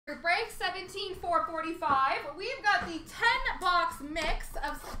Break 17,445. We've got the 10-box mix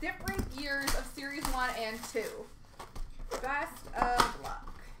of different years of Series 1 and 2. Best of luck.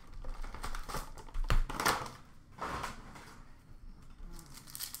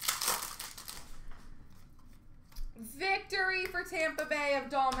 Victory for Tampa Bay of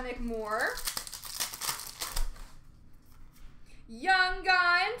Dominic Moore. Young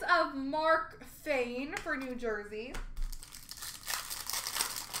Guns of Mark Fane for New Jersey.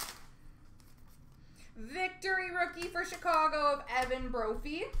 Victory Rookie for Chicago of Evan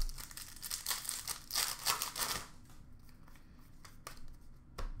Brophy.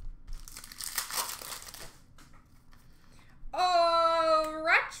 Oh,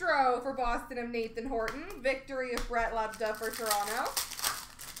 Retro for Boston of Nathan Horton. Victory of Brett Lebda for Toronto.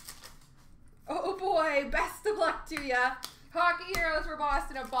 Oh boy, best of luck to ya. Hockey Heroes for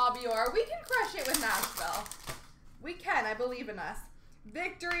Boston of Bobby Orr. We can crush it with Nashville. We can, I believe in us.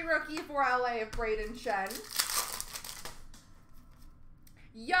 Victory Rookie for LA of Braden Shen.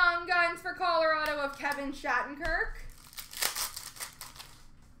 Young Guns for Colorado of Kevin Shattenkirk.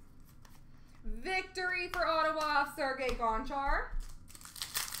 Victory for Ottawa of Sergei Gonchar.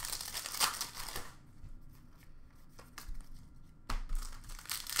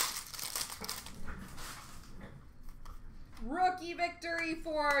 Rookie victory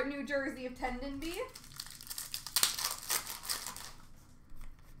for New Jersey of Tendenby.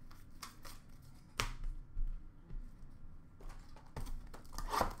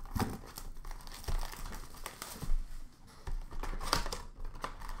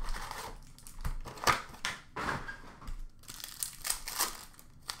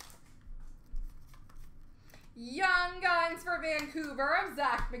 Young Guns for Vancouver of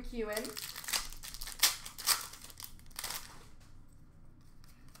Zach McEwen.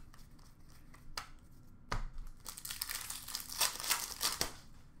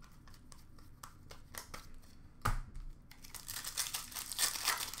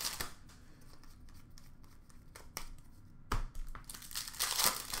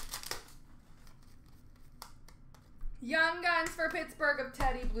 Young Guns for Pittsburgh of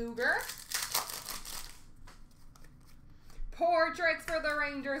Teddy Bluger. Portraits for the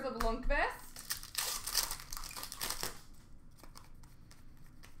Rangers of Lundqvist.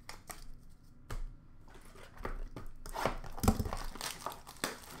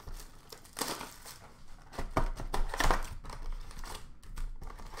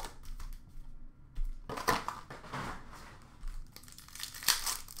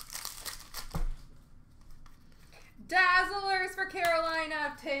 Dazzlers for Carolina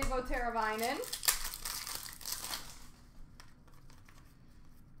of Teuvo Teravainen.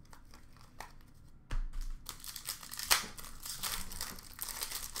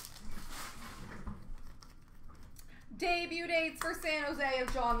 Debut dates for San Jose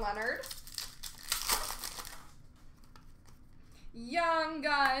of John Leonard. Young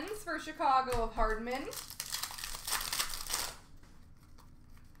Guns for Chicago of Hardman.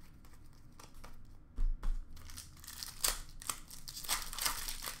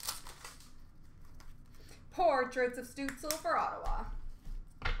 Portraits of Stützle for Ottawa.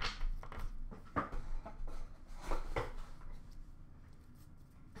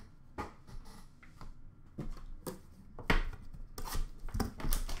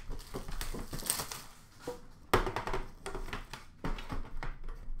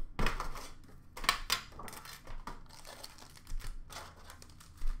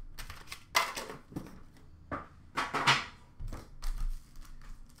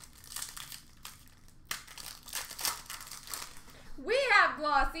 We have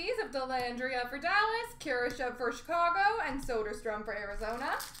glossies of Dellandrea for Dallas, Kurashev for Chicago, and Soderstrom for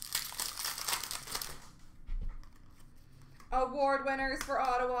Arizona. Award winners for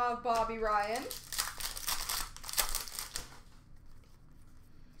Ottawa of Bobby Ryan.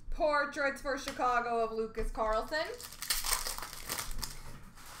 Portraits for Chicago of Lucas Carlson.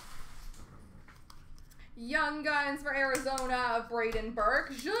 Young Guns for Arizona of Braden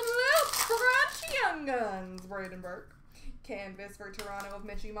Burke. Jean-Luc Scratchy Young Guns, Braden Burke. Canvas for Toronto of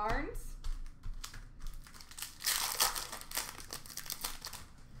Mitchie Marnes.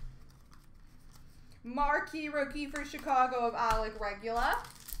 Marquee Rookie for Chicago of Alec Regula.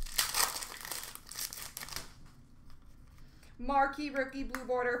 Marquee Rookie Blue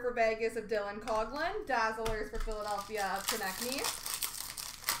Border for Vegas of Dylan Coughlin. Dazzlers for Philadelphia of Konechny.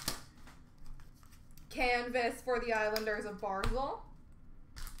 Canvas for the Islanders of Barzal.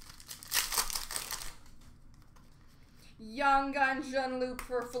 Young Gun Jean-Luc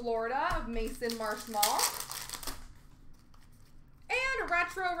for Florida of Mason Marchmont. And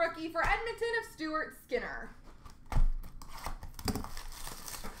Retro Rookie for Edmonton of Stuart Skinner.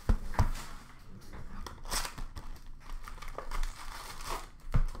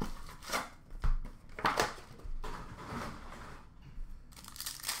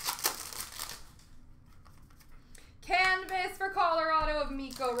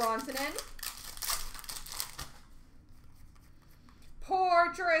 Mikko Rantanen.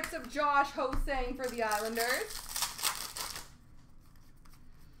 Portraits of Josh Hosang for the Islanders.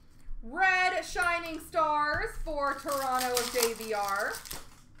 Red Shining Stars for Toronto of JVR.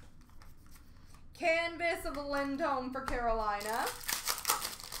 Canvas of Lindholm for Carolina.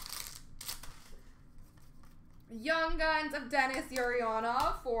 Young Guns of Denis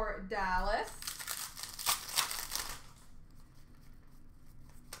Urianov for Dallas.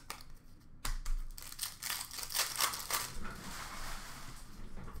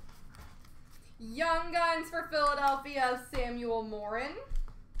 Young Guns for Philadelphia of Samuel Morin.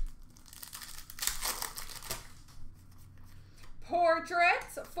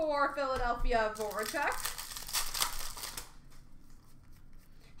 Portraits for Philadelphia of Voracek.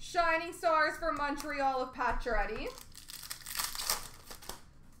 Shining Stars for Montreal of Pacioretty.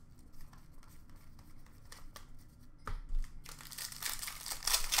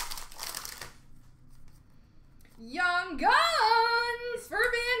 Young Guns for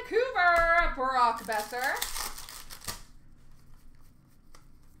Vancouver, Brock Besser.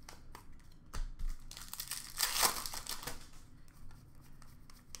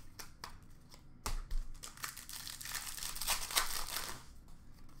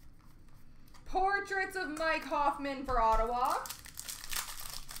 Portraits of Mike Hoffman for Ottawa.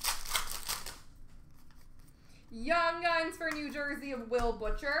 Young Guns for New Jersey of Will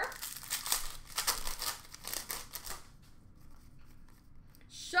Butcher.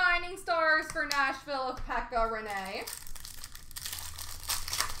 Shining Stars for Nashville of Pekka Rinne.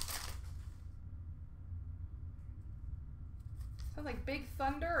 Sounds like Big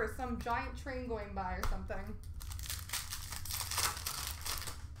Thunder or some giant train going by or something.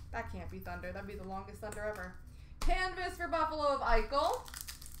 That can't be thunder. That'd be the longest thunder ever. Canvas for Buffalo of Eichel.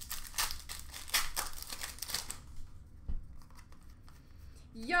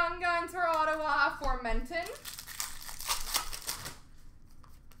 Young Guns for Ottawa for Menton.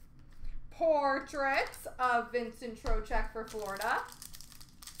 Portraits of Vincent Trocheck for Florida.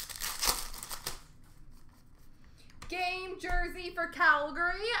 Game jersey for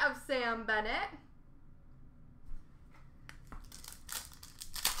Calgary of Sam Bennett.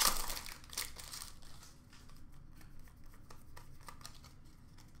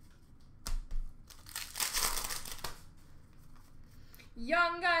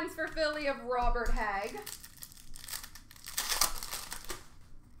 Young Guns for Philly of Robert Hagg.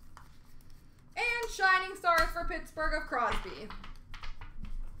 And Shining Stars for Pittsburgh of Crosby.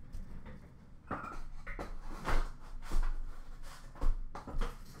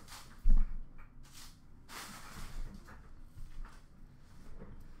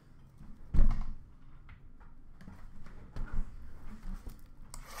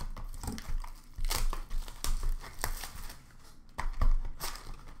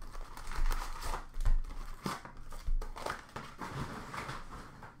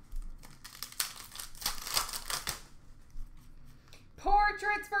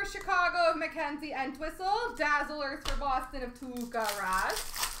 Portraits for Chicago of Mackenzie Entwistle. Dazzlers for Boston of Tuukka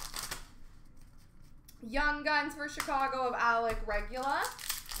Rask. Young Guns for Chicago of Alec Regula.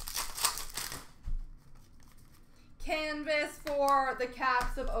 Canvas for the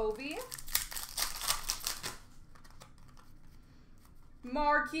Caps of Ovi.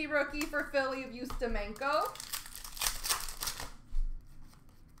 Marquee Rookie for Philly of Ustimenko.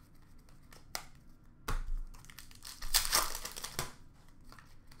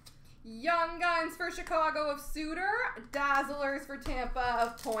 Young Guns for Chicago of Suter. Dazzlers for Tampa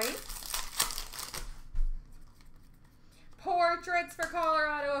of Point. Portraits for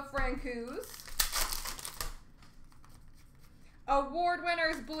Colorado of Francouz. Award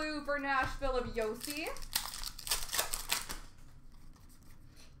Winners Blue for Nashville of Yossi.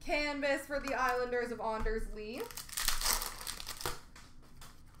 Canvas for the Islanders of Anders Lee.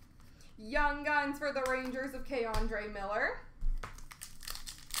 Young Guns for the Rangers of Keandre Miller.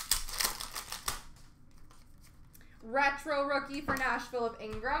 Retro Rookie for Nashville of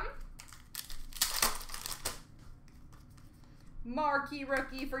Ingram. Marquee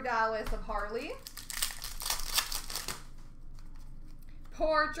Rookie for Dallas of Harley.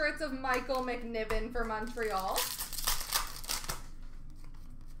 Portraits of Michael McNiven for Montreal.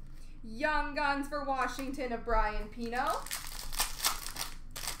 Young Guns for Washington of Brian Pino.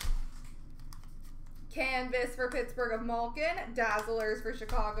 Canvas for Pittsburgh of Malkin. Dazzlers for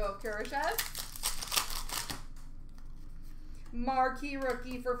Chicago of Kurashev. Marquee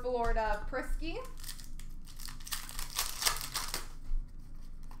Rookie for Florida of Prisky.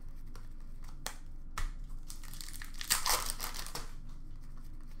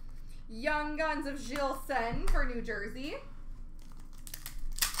 Young Guns of Gilles Sen for New Jersey.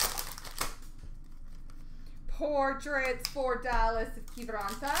 Portraits for Dallas of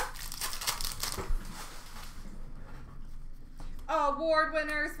Kiviranta. Award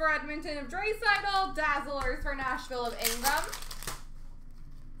winners for Edmonton of Draisaitl. Dazzlers for Nashville of Ingram.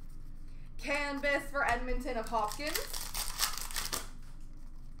 Canvas for Edmonton of Hopkins.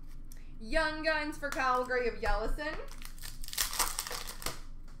 Young Guns for Calgary of Yellison.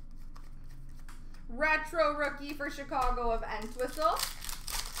 Retro Rookie for Chicago of Entwistle.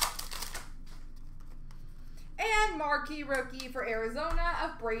 And Marquee Rookie for Arizona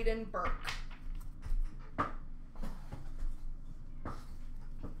of Braden Burke.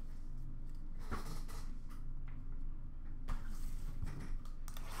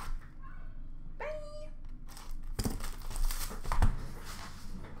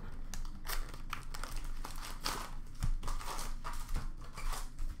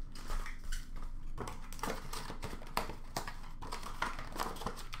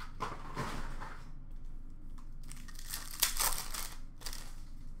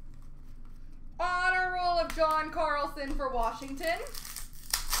 John Carlson for Washington.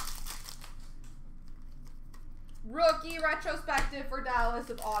 Rookie retrospective for Dallas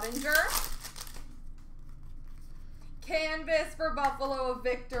of Ottinger. Canvas for Buffalo of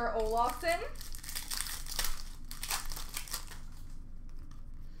Victor Olofsson.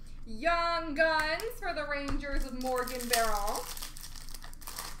 Young Guns for the Rangers of Morgan Barron.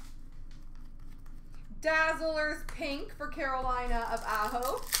 Dazzlers Pink for Carolina of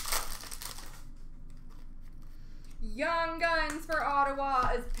Aho. Young Guns for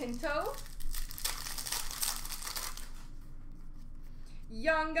Ottawa is Pinto.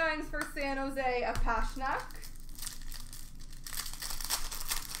 Young Guns for San Jose of Paschnak.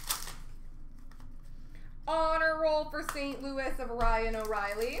 Honor Roll for St. Louis of Ryan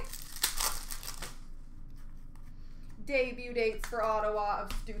O'Reilly. Debut dates for Ottawa of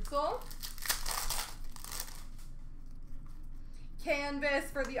Stutzel. Canvas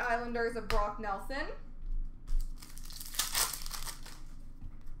for the Islanders of Brock Nelson.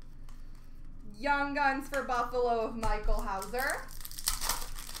 Young Guns for Buffalo of Michael Hauser.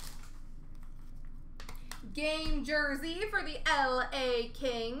 Game jersey for the LA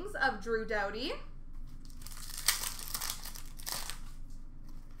Kings of Drew Doughty.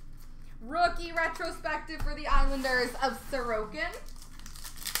 Rookie retrospective for the Islanders of Sorokin.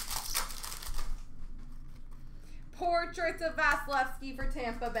 Portraits of Vasilevsky for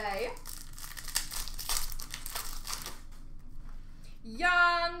Tampa Bay.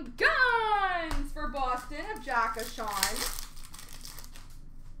 Young Guns for Boston of Jack O'Shawn.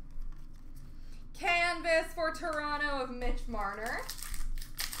 Canvas for Toronto of Mitch Marner.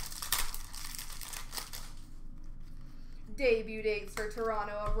 Debut dates for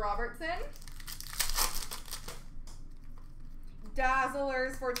Toronto of Robertson.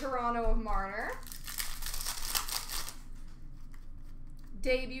 Dazzlers for Toronto of Marner.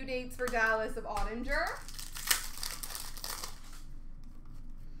 Debut dates for Dallas of Ottinger.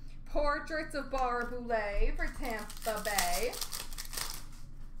 Portraits of Barre-Boulet for Tampa Bay.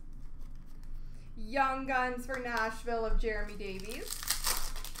 Young Guns for Nashville of Jeremy Davies.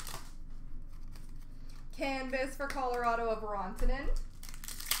 Canvas for Colorado of Rantanen.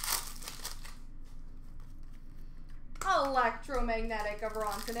 Electromagnetic of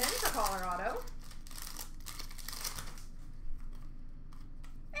Rantanen for Colorado.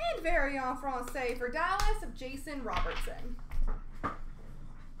 And Variant Francais for Dallas of Jason Robertson.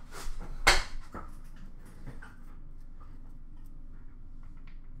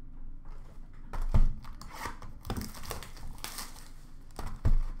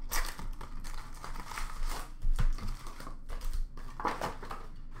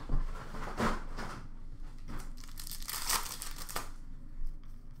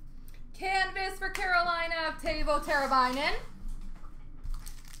 Canvas for Carolina of Teuvo Teravainen.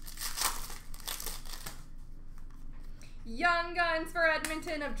 Young Guns for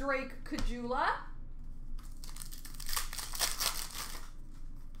Edmonton of Drake Caggiula.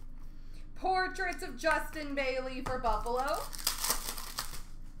 Portraits of Justin Bailey for Buffalo.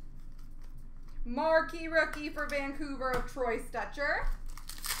 Marquee Rookie for Vancouver of Troy Stecher.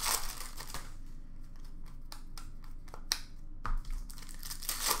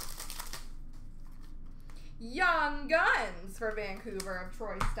 Young Guns for Vancouver of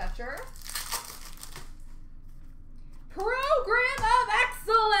Troy Stecher. Program of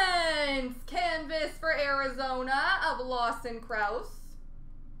Excellence! Canvas for Arizona of Lawson Krause.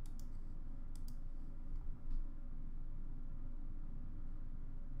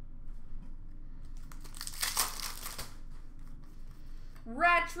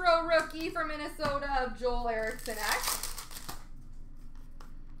 Retro Rookie for Minnesota of Joel Eriksson Ek.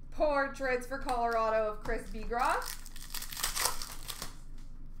 Portraits for Colorado of Chris Begroff.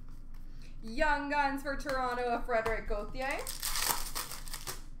 Young Guns for Toronto of Frederick Gauthier.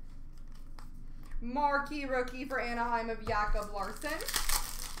 Marquee Rookie for Anaheim of Jakob Larson.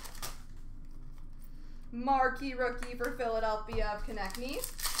 Marquee Rookie for Philadelphia of Konechny.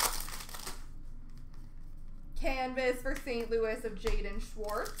 Canvas for St. Louis of Jaden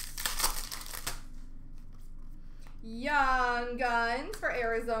Schwartz. Young Guns for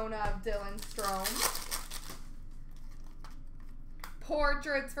Arizona of Dylan Strome.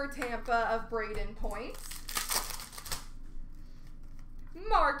 Portraits for Tampa of Braden Point.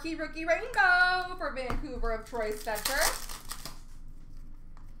 Marquee Rookie Rainbow for Vancouver of Troy Stetcher.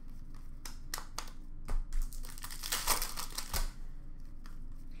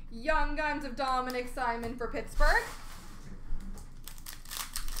 Young Guns of Dominic Simon for Pittsburgh.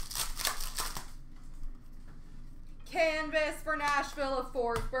 Canvas for Nashville of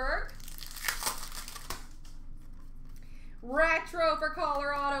Forsberg. Retro for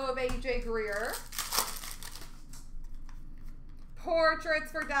Colorado of AJ Greer.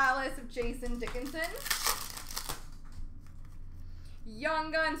 Portraits for Dallas of Jason Dickinson.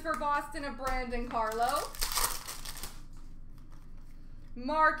 Young Guns for Boston of Brandon Carlo.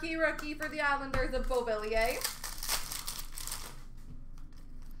 Marquee Rookie for the Islanders of Beauvillier.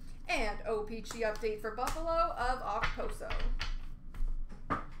 And OPG update for Buffalo of Okposo.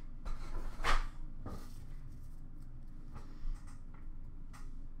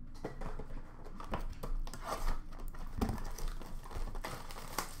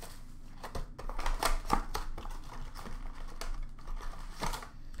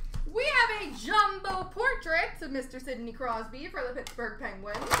 We have a jumbo portrait of Mr. Sidney Crosby for the Pittsburgh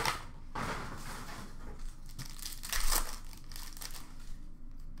Penguins.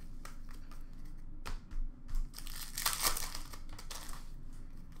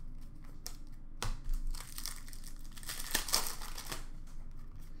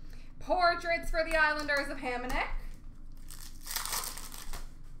 Portraits for the Islanders of Hamonic.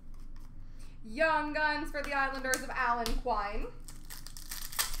 Young Guns for the Islanders of Alan Quine.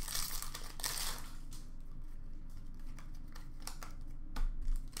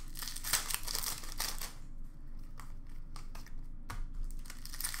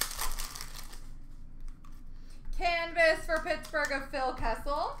 Canvas for Pittsburgh of Phil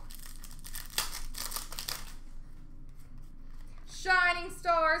Kessel. Shining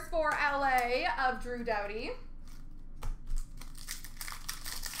Stars for LA of Drew Doughty.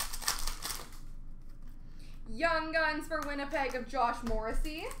 Young Guns for Winnipeg of Josh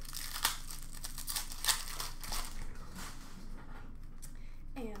Morrissey.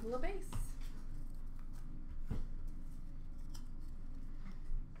 And LaBase.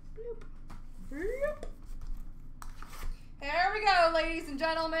 Bloop. Bloop. There we go, ladies and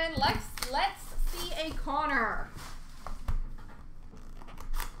gentlemen. Let's see a Connor.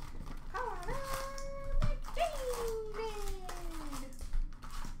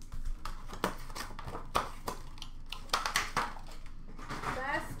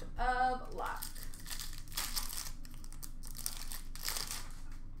 Best of luck.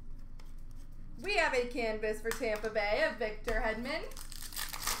 We have a canvas for Tampa Bay of Victor Hedman.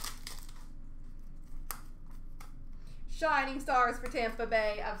 Shining Stars for Tampa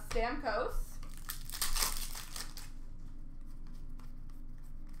Bay of Stamkos.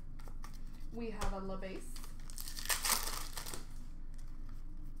 We have a LaBase.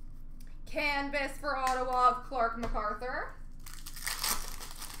 Canvas for Ottawa of Clark MacArthur.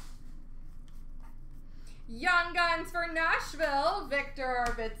 Young Guns for Nashville, Victor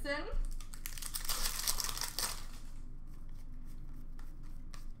Arvidsson.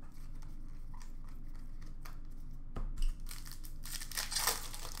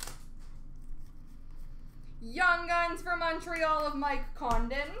 Young Guns for Montreal of Mike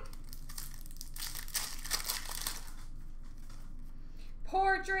Condon.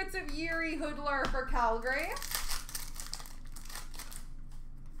 Portraits of Yuri Hoodler for Calgary.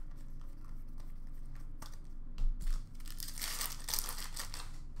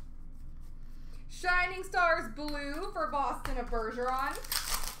 Shining Stars Blue for Boston of Bergeron.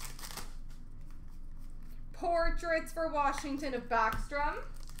 Portraits for Washington of Backstrom.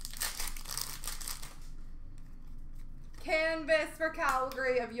 Canvas for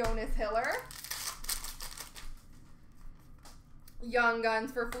Calgary of Jonas Hiller. Young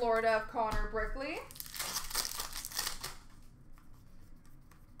Guns for Florida of Connor Brickley.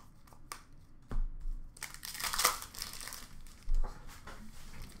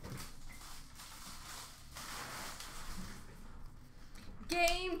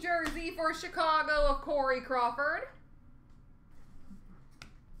 Game jersey for Chicago of Corey Crawford.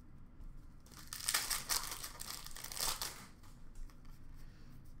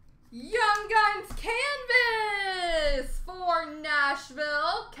 Canvas for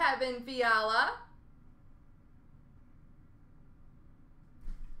Nashville, Kevin Fiala.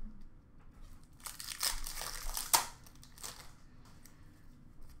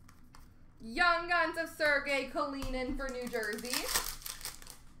 Young Guns of Sergei Kalinin for New Jersey.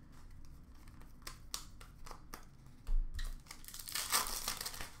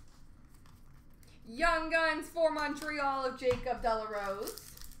 Young Guns for Montreal of Jacob Delarose.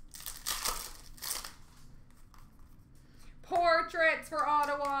 Portraits for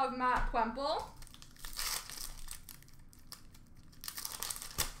Ottawa of Matt Pwemple.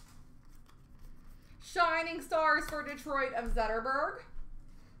 Shining Stars for Detroit of Zetterberg.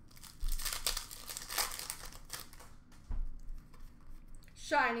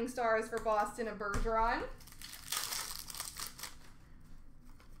 Shining Stars for Boston of Bergeron.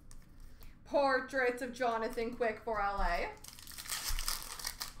 Portraits of Jonathan Quick for LA.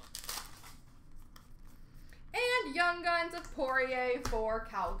 And Young Guns of Poirier for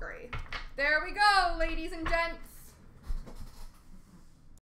Calgary. There we go, ladies and gents.